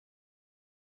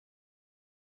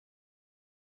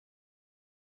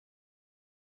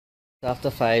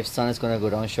After 5, sun is going to go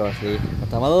down shortly,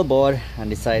 but I'm a little bored and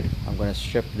decide I'm going to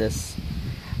strip this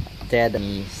dead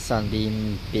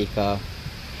sunbeam baker.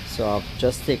 So I've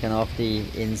just taken off the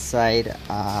inside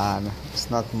and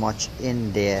it's not much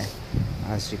in there,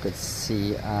 as you could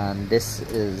see, and this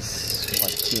is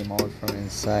what came out from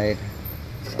inside.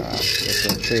 This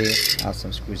one three, I have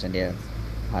some screws in there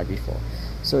I had before.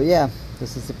 So yeah,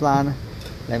 this is the plan.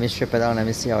 Let me strip it down, let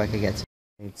me see how I can get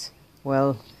it.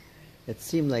 Well, it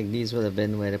seemed like these would have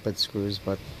been where they put screws,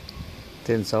 but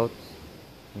turns out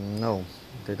no,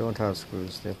 they don't have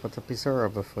screws. They put a piece of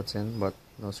rubber foot in, but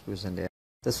no screws in there.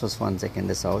 This was fun taking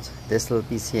this out. This little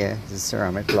piece here is a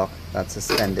ceramic block that's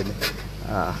suspended.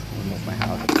 Remove my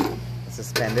hand.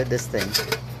 Suspended this thing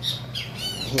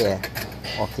here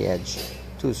off the edge.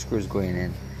 2 screws going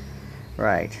in.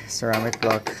 Right, ceramic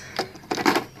block,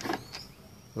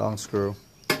 long screw,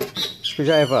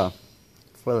 screwdriver,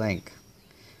 full length.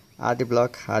 Add the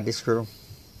block, add the screw.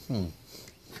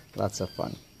 Lots of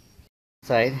fun.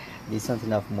 Inside, decent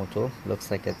enough motor. Looks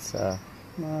like it's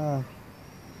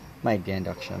might be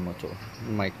induction motor.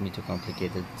 Might be too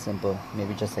complicated. Simple,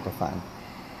 maybe just like a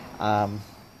fan.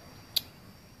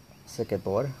 Circuit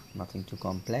board, nothing too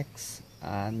complex,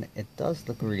 and it does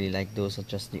look really like those are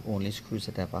just the only screws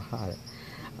it ever had.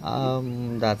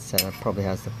 That said, it probably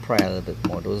has the pry a little bit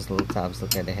more. Those little tabs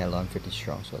look like they held on pretty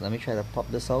strong. So let me try to pop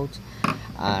this out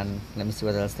and let me see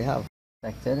what else they have.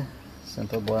 Expected,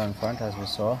 simple board on front, as we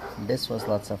saw. This was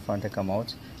lots of fun to come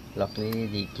out. Luckily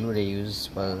the glue they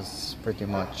used was pretty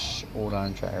much old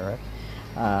and dry,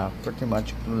 right? Pretty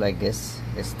much glue like this.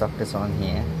 They stuck this on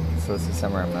here. Still see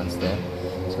some remnants there.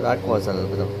 So that caused a little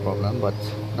bit of a problem, but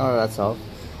now that's off.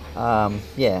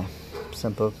 Yeah,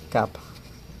 simple cap.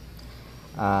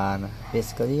 And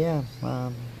basically, yeah,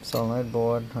 solenoid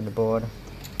board on the board.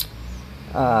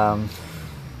 One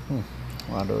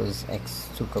of those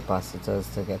X2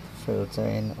 capacitors to get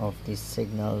filtering of these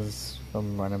signals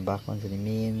from running back onto the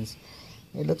mains.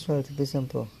 It looks relatively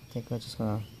simple. I think we're just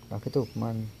gonna lock it open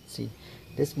and see.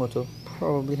 This motor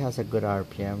probably has a good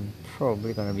RPM.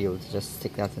 Probably gonna be able to just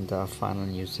stick that into a fan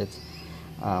and use it,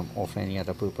 or for any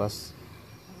other purpose.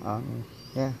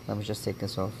 Yeah, let me just take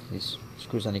this off, these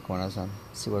screws on the corners, and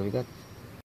see what we got.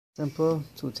 Simple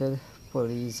toothed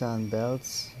pulleys and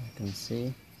belts, you can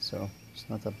see, so it's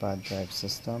not a bad drive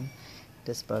system.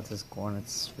 This belt is gone,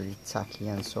 it's really tacky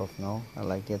and soft now. I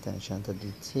like the attention to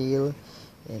detail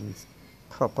in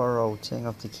proper routing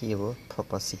of the cable,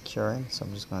 proper securing, so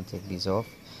I'm just going to take these off.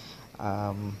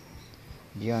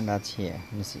 Beyond that, here,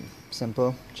 let me see,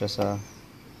 simple, just a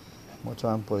motor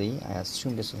and pulley. I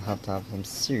assume this will have to have some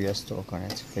serious torque on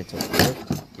it for it to work,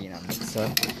 being a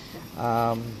mixer.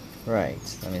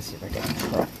 Right, let me see if I can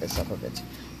prop this up a bit.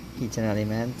 Heating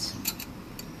element,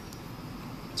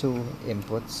 2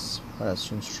 inputs, I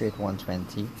assume straight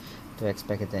 120. Don't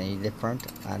expect it any different.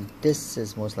 And this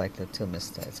is most likely a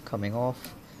thermistor. It's coming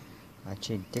off.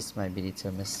 Actually, this might be the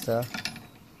thermistor.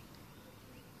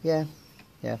 Yeah,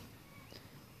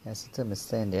 there's a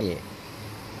thermistor in there. Yeah.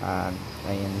 And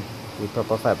I mean, the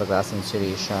proper fiberglass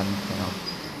insulation, you know,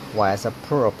 wires are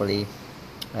properly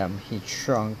heat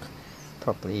shrunk,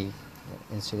 properly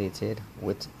insulated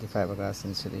with the fiberglass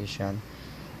insulation.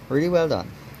 Really well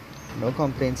done. No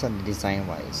complaints on the design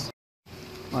wise.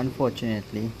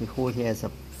 Unfortunately, the hole here is a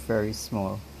very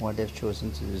small. What they've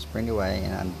chosen to do is bring the wire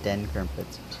in and then crimp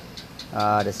it.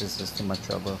 This is just too much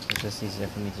trouble. It's just easier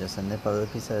for me to just nip a little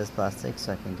piece of this plastic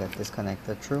so I can get this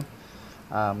connected through.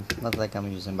 Not like I'm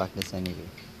using back this anyway.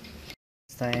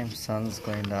 This time, sun's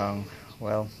going down.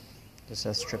 Well, just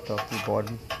stripped off the board,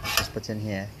 just put in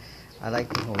here. I like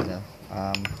the holder.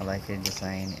 I like the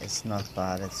design. It's not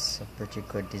bad. It's a pretty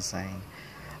good design.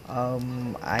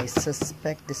 I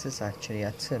suspect this is actually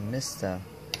a thermistor,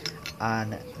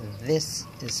 and this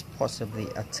is possibly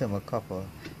a thermocouple.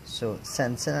 So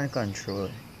sensing and control,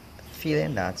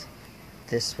 feeling that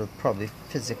this will probably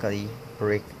physically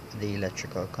break the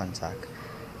electrical contact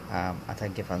at a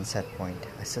given set point.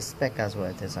 I suspect that's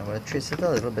what it is. I'm going to trace it a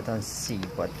little bit and see,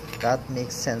 but that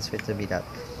makes sense for it to be that.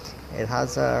 It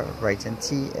has a writing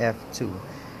TF2,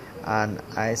 and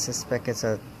I suspect it's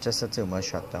just a thermal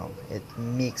shutdown. It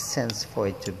makes sense for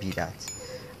it to be that.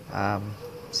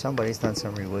 Somebody's done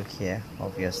some rework here,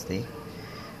 obviously.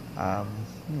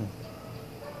 Some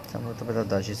little bit of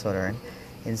dodgy soldering.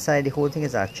 Inside, the whole thing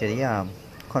is actually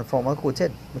conformal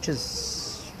coated, which is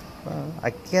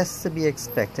I guess to be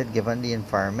expected given the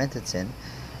environment it's in.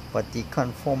 But the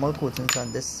conformal coatings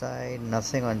on this side,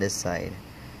 nothing on this side.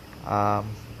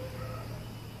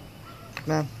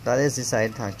 That is the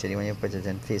side actually when you put it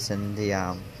in facing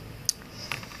the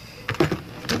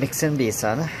mixing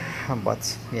basin.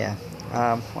 But yeah,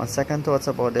 On second thoughts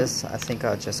about this, I think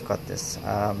I'll just cut this.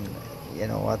 You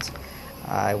know what,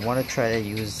 I want to try to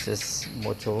use this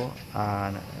motor,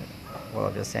 and well,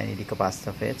 obviously I need the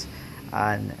capacitor for it,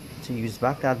 and to use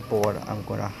back that board I'm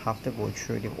gonna have to go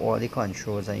through all the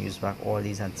controls and use back all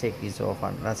these and take these off,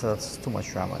 and that's too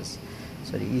much dramas.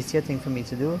 So the easier thing for me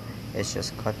to do is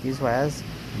just cut these wires,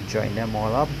 join them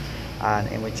all up, and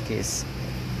in which case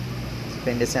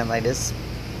keeping this end like this,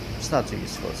 it's not too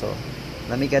useful. So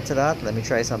let me get to that, let me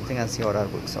try something and see how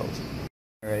that works out.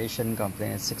 I really shouldn't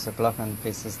complain, it's 6 o'clock and the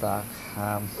place is dark.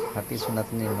 At least we're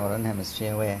not in the northern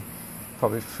hemisphere where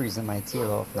probably freezing my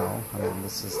tail off now. I mean,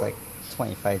 this is like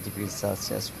 25 degrees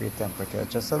Celsius, great temperature,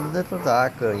 just a little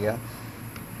dark earlier.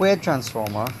 Weird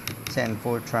transformer,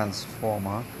 10-volt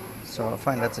transformer, so I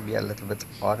find that to be a little bit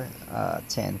odd.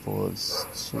 10 volts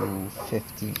to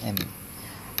 50 ME.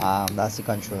 That's the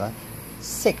controller.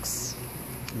 6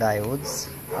 diodes.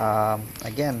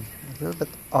 Again, a little bit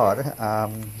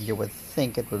odd. You would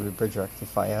think it would be bridge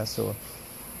rectifier, so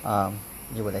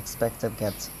you would expect to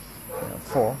get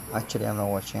 4. Actually, I'm not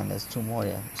watching, and there's 2 more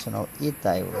there, so now 8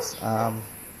 diodes.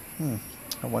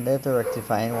 I wonder if they're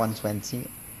rectifying 120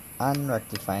 and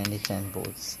rectifying the 10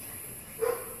 volts.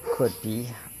 Could be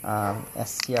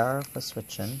SCR for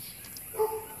switching,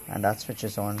 and that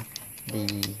switches on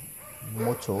the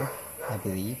motor, I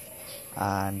believe,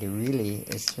 and the relay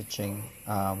is switching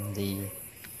the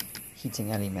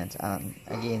heating element. And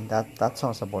again, that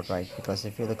sounds about right, because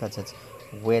if you look at it,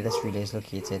 where this relay is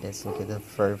located, it's located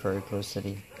very, very close to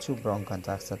the 2 brown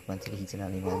contacts that went to the heating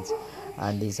element,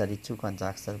 and these are the 2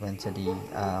 contacts that went to the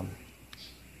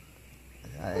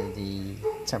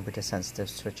temperature sensitive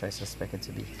switch, I suspect it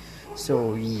to be.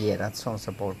 So yeah, that sounds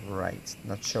about right.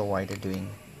 Not sure why they're doing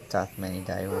that many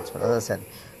diodes, but as I said,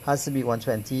 has to be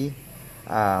 120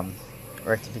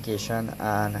 rectification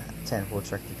and 10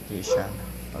 volts rectification.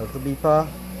 A little beeper,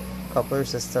 couple of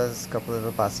resistors, couple of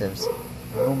little passives,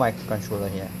 no microcontroller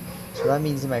here. So that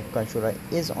means the microcontroller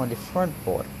is on the front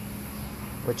board,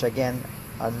 which again,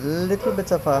 a little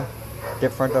bit of a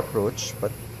different approach,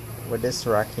 but with this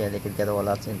rack here they could get all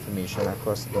that information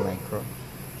across the micro.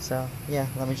 So yeah,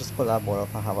 let me just pull that board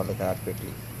up and have a look at that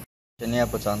quickly. Then I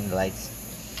put on the lights.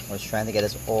 I was trying to get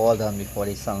this all done before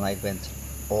the sunlight went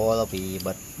all away,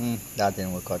 but that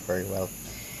didn't work out very well.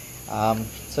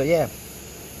 So yeah,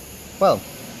 well,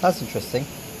 that's interesting.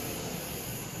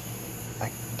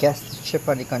 I guess the chip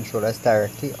on the controller is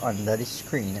directly under the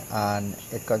screen, and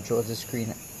it controls the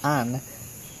screen and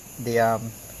the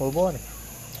whole board.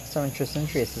 Some interesting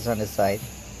traces on the side.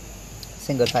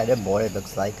 Single-sided board, it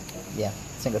looks like. Yeah,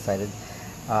 single-sided.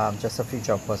 Just a few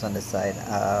jumpers on the side,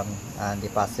 and the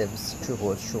passives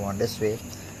holds through on this way.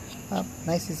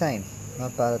 Nice design,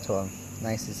 not bad at all.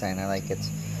 Nice design, I like it.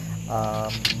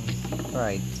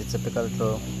 Right, the typical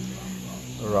little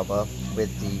rubber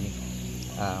with the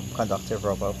conductive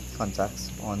rubber contacts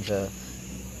on the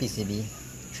PCB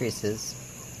traces.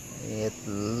 It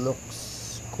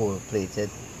looks gold-plated.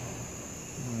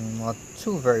 Not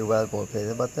too very well gold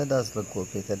plated, but it does look gold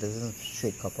plated. This is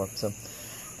straight copper, so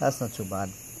that's not too bad.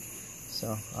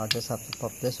 So I'll just have to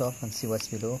pop this off and see what's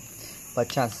below, but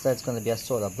chances are it's going to be a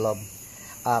soda blob.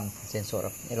 Saying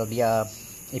soda, it'll be a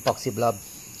epoxy blob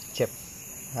chip.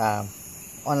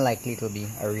 Unlikely it will be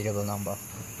a readable number.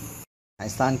 I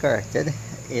stand corrected.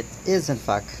 It is in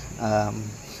fact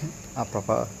a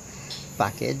proper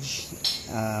package.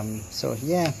 So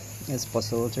yeah, it's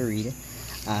possible to read.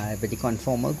 With the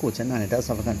conformal coating, and it does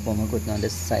have a conformal coating on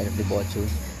this side of the board too,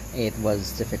 it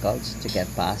was difficult to get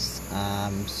past.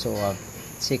 So I've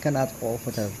taken that off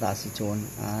with a acetone,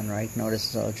 and right now this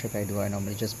is all trick I do. I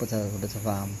normally just put a little bit of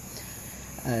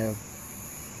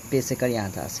basically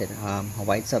antacid, a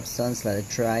white substance, let it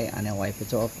dry, and then wipe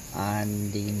it off,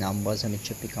 and the numbers on the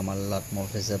chip become a lot more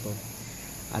visible.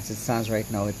 As it stands right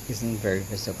now, it isn't very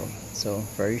visible, so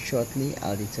very shortly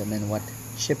I'll determine what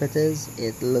chip it is.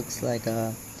 It looks like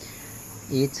a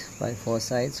 8x4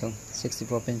 side, so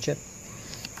 64-pin chip.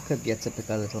 Could be a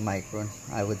typical little micron,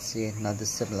 I would say, not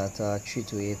dissimilar to a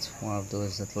 328, one of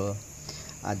those little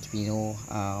Arduino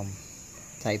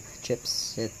type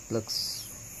chips. It looks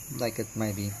like it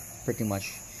might be pretty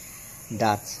much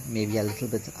that, maybe a little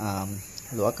bit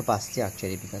lower capacity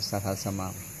actually, because that has some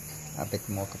a bit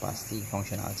more capacity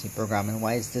functionality. Programming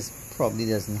wise, this probably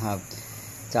doesn't have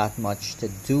that much to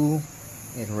do.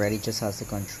 It really just has to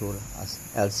control as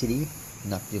LCD,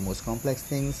 not the most complex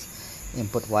things.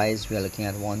 Input wise, we are looking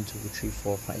at 1, 2, 3,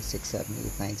 4, 5, 6, 7,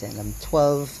 8, 9, 10, 11,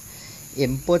 12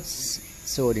 inputs.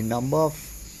 So the number of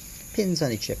pins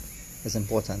on the chip is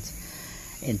important.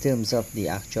 In terms of the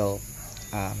actual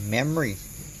memory,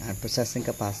 and processing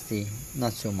capacity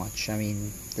not so much. I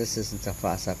mean, this isn't a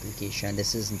fast application,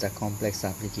 this isn't a complex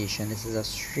application, this is a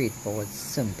straightforward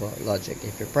simple logic.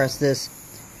 If you press this,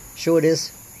 show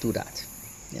this, do that,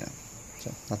 you know,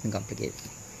 so nothing complicated.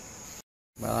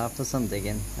 Well, after some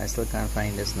digging, I still can't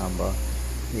find this number.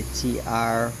 The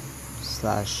TR/XPI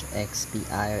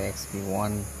or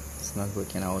XP1, it's not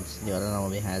working out. The other number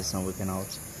behind is not working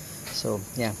out. So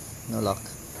yeah, no luck.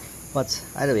 But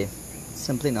either way,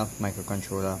 simple enough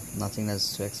microcontroller, nothing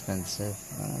that's too expensive.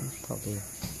 Probably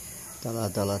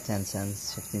 $1, 10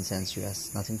 cents, 15 cents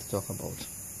US, nothing to talk about.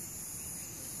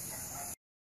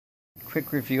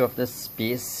 Quick review of this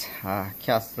space.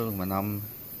 Cast aluminum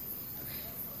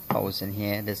house in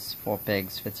here. There's 4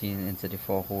 pegs fitting into the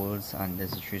 4 holes, and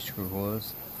there's 3 screw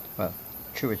holes, well,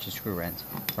 through which the screw went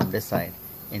from this side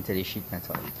into the sheet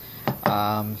metal.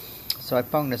 So I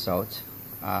found this out,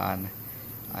 and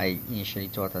I initially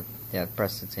thought that they had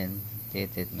pressed it in. They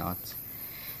did not.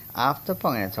 After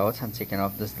pulling it out and taking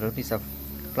off this little piece of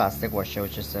plastic washer,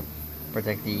 which is to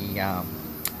protect the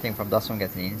thing from dust from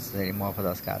getting in, so more of a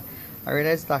dust guard, I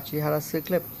realized it actually had a silk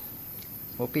clip.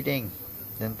 Whoopie ding,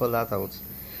 didn't pull that out.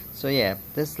 So yeah,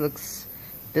 this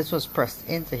was pressed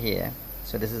into here,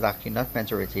 so this is actually not meant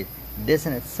to rotate. This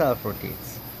in itself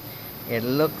rotates. It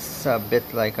looks a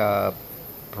bit like a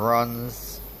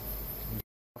bronze.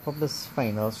 From this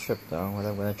final strip down, what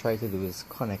I'm going to try to do is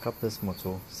connect up this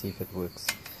motor, see if it works.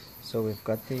 So we've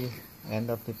got the end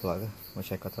of the plug,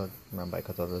 which I cut out. Remember, I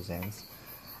cut out those ends.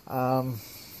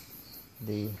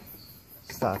 The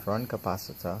start run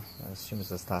capacitor, I assume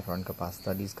it's a start run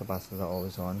capacitor. These capacitors are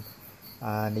always on.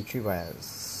 And the 3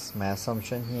 wires. My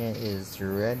assumption here is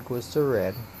red goes to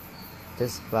red,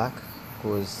 this black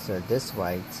goes to this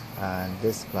white, and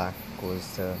this black goes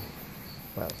to,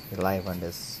 well, the live on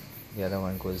this. The other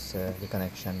one goes to the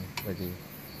connection with the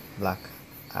black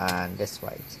and this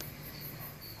white.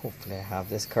 Hopefully I have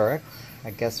this correct.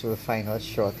 I guess we'll find out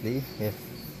shortly if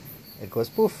it goes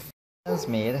poof. It's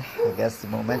made, I guess, the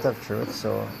moment of truth.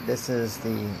 So this is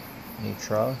the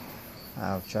neutral.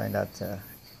 I've joined that to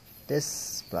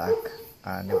this black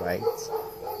and the white,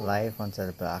 live onto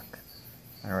the black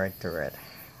and red to red.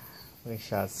 We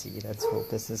shall see. Let's hope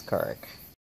this is correct.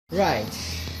 Right,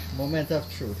 moment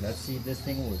of truth. Let's see if this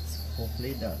thing works.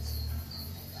 Hopefully it does.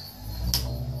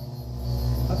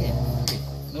 Okay,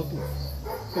 no poof.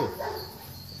 Cool.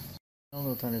 Final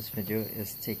note on this video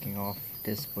is taking off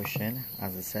this bushing.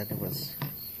 As I said, it was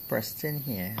pressed in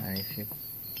here, and if you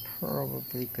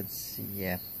probably could see,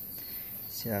 yeah,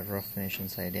 see that rough finish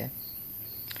inside there.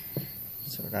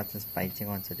 So that is biting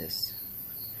onto this.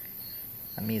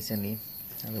 Amazingly,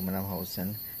 aluminum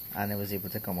housing, and it was able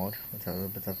to come out with a little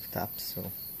bit of tap, so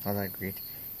not that great.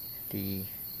 The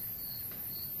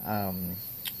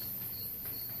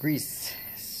grease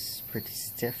is pretty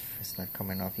stiff, it's not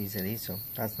coming off easily, so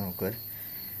that's no good.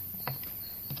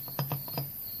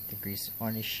 The grease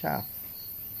on the shaft,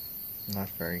 not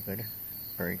very good,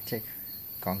 very thick,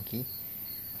 gunky.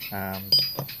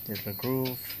 Little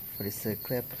groove for the silk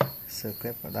clip,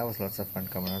 but that was lots of fun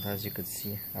coming out. As you could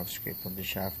see, I've scraped up the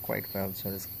shaft quite well, so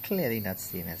it's clearly not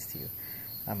stainless steel,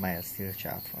 a mild steel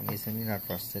shaft, amazingly not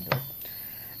rusted though.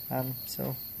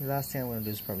 So the last thing I'm going to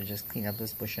do is probably just clean up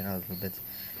this bushing a little bit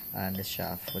and the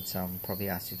shaft with some probably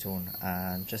acetone,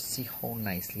 and just see how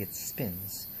nicely it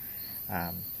spins,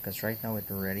 because right now it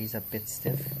already is a bit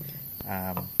stiff.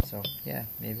 So yeah,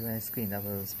 maybe when it's cleaned up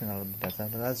it'll spin a little bit better,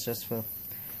 but that's just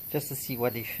to see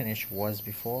what the finish was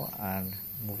before and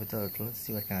move it a little,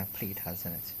 see what kind of plate it has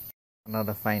in it.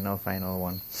 Another final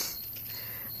one.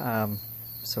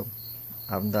 So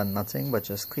I've done nothing but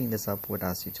just clean this up with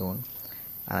acetone,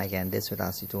 and again this with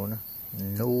acetone,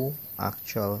 no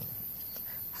actual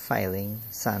filing,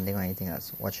 sanding or anything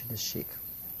else. Watch this shake.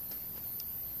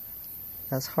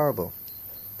 That's horrible.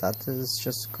 That is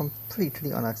just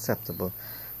completely unacceptable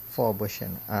for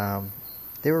bushing.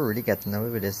 They were really getting away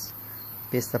with this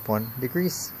based upon the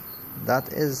grease.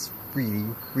 That is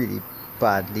really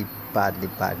badly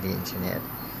engineered.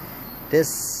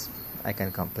 This I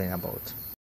can complain about.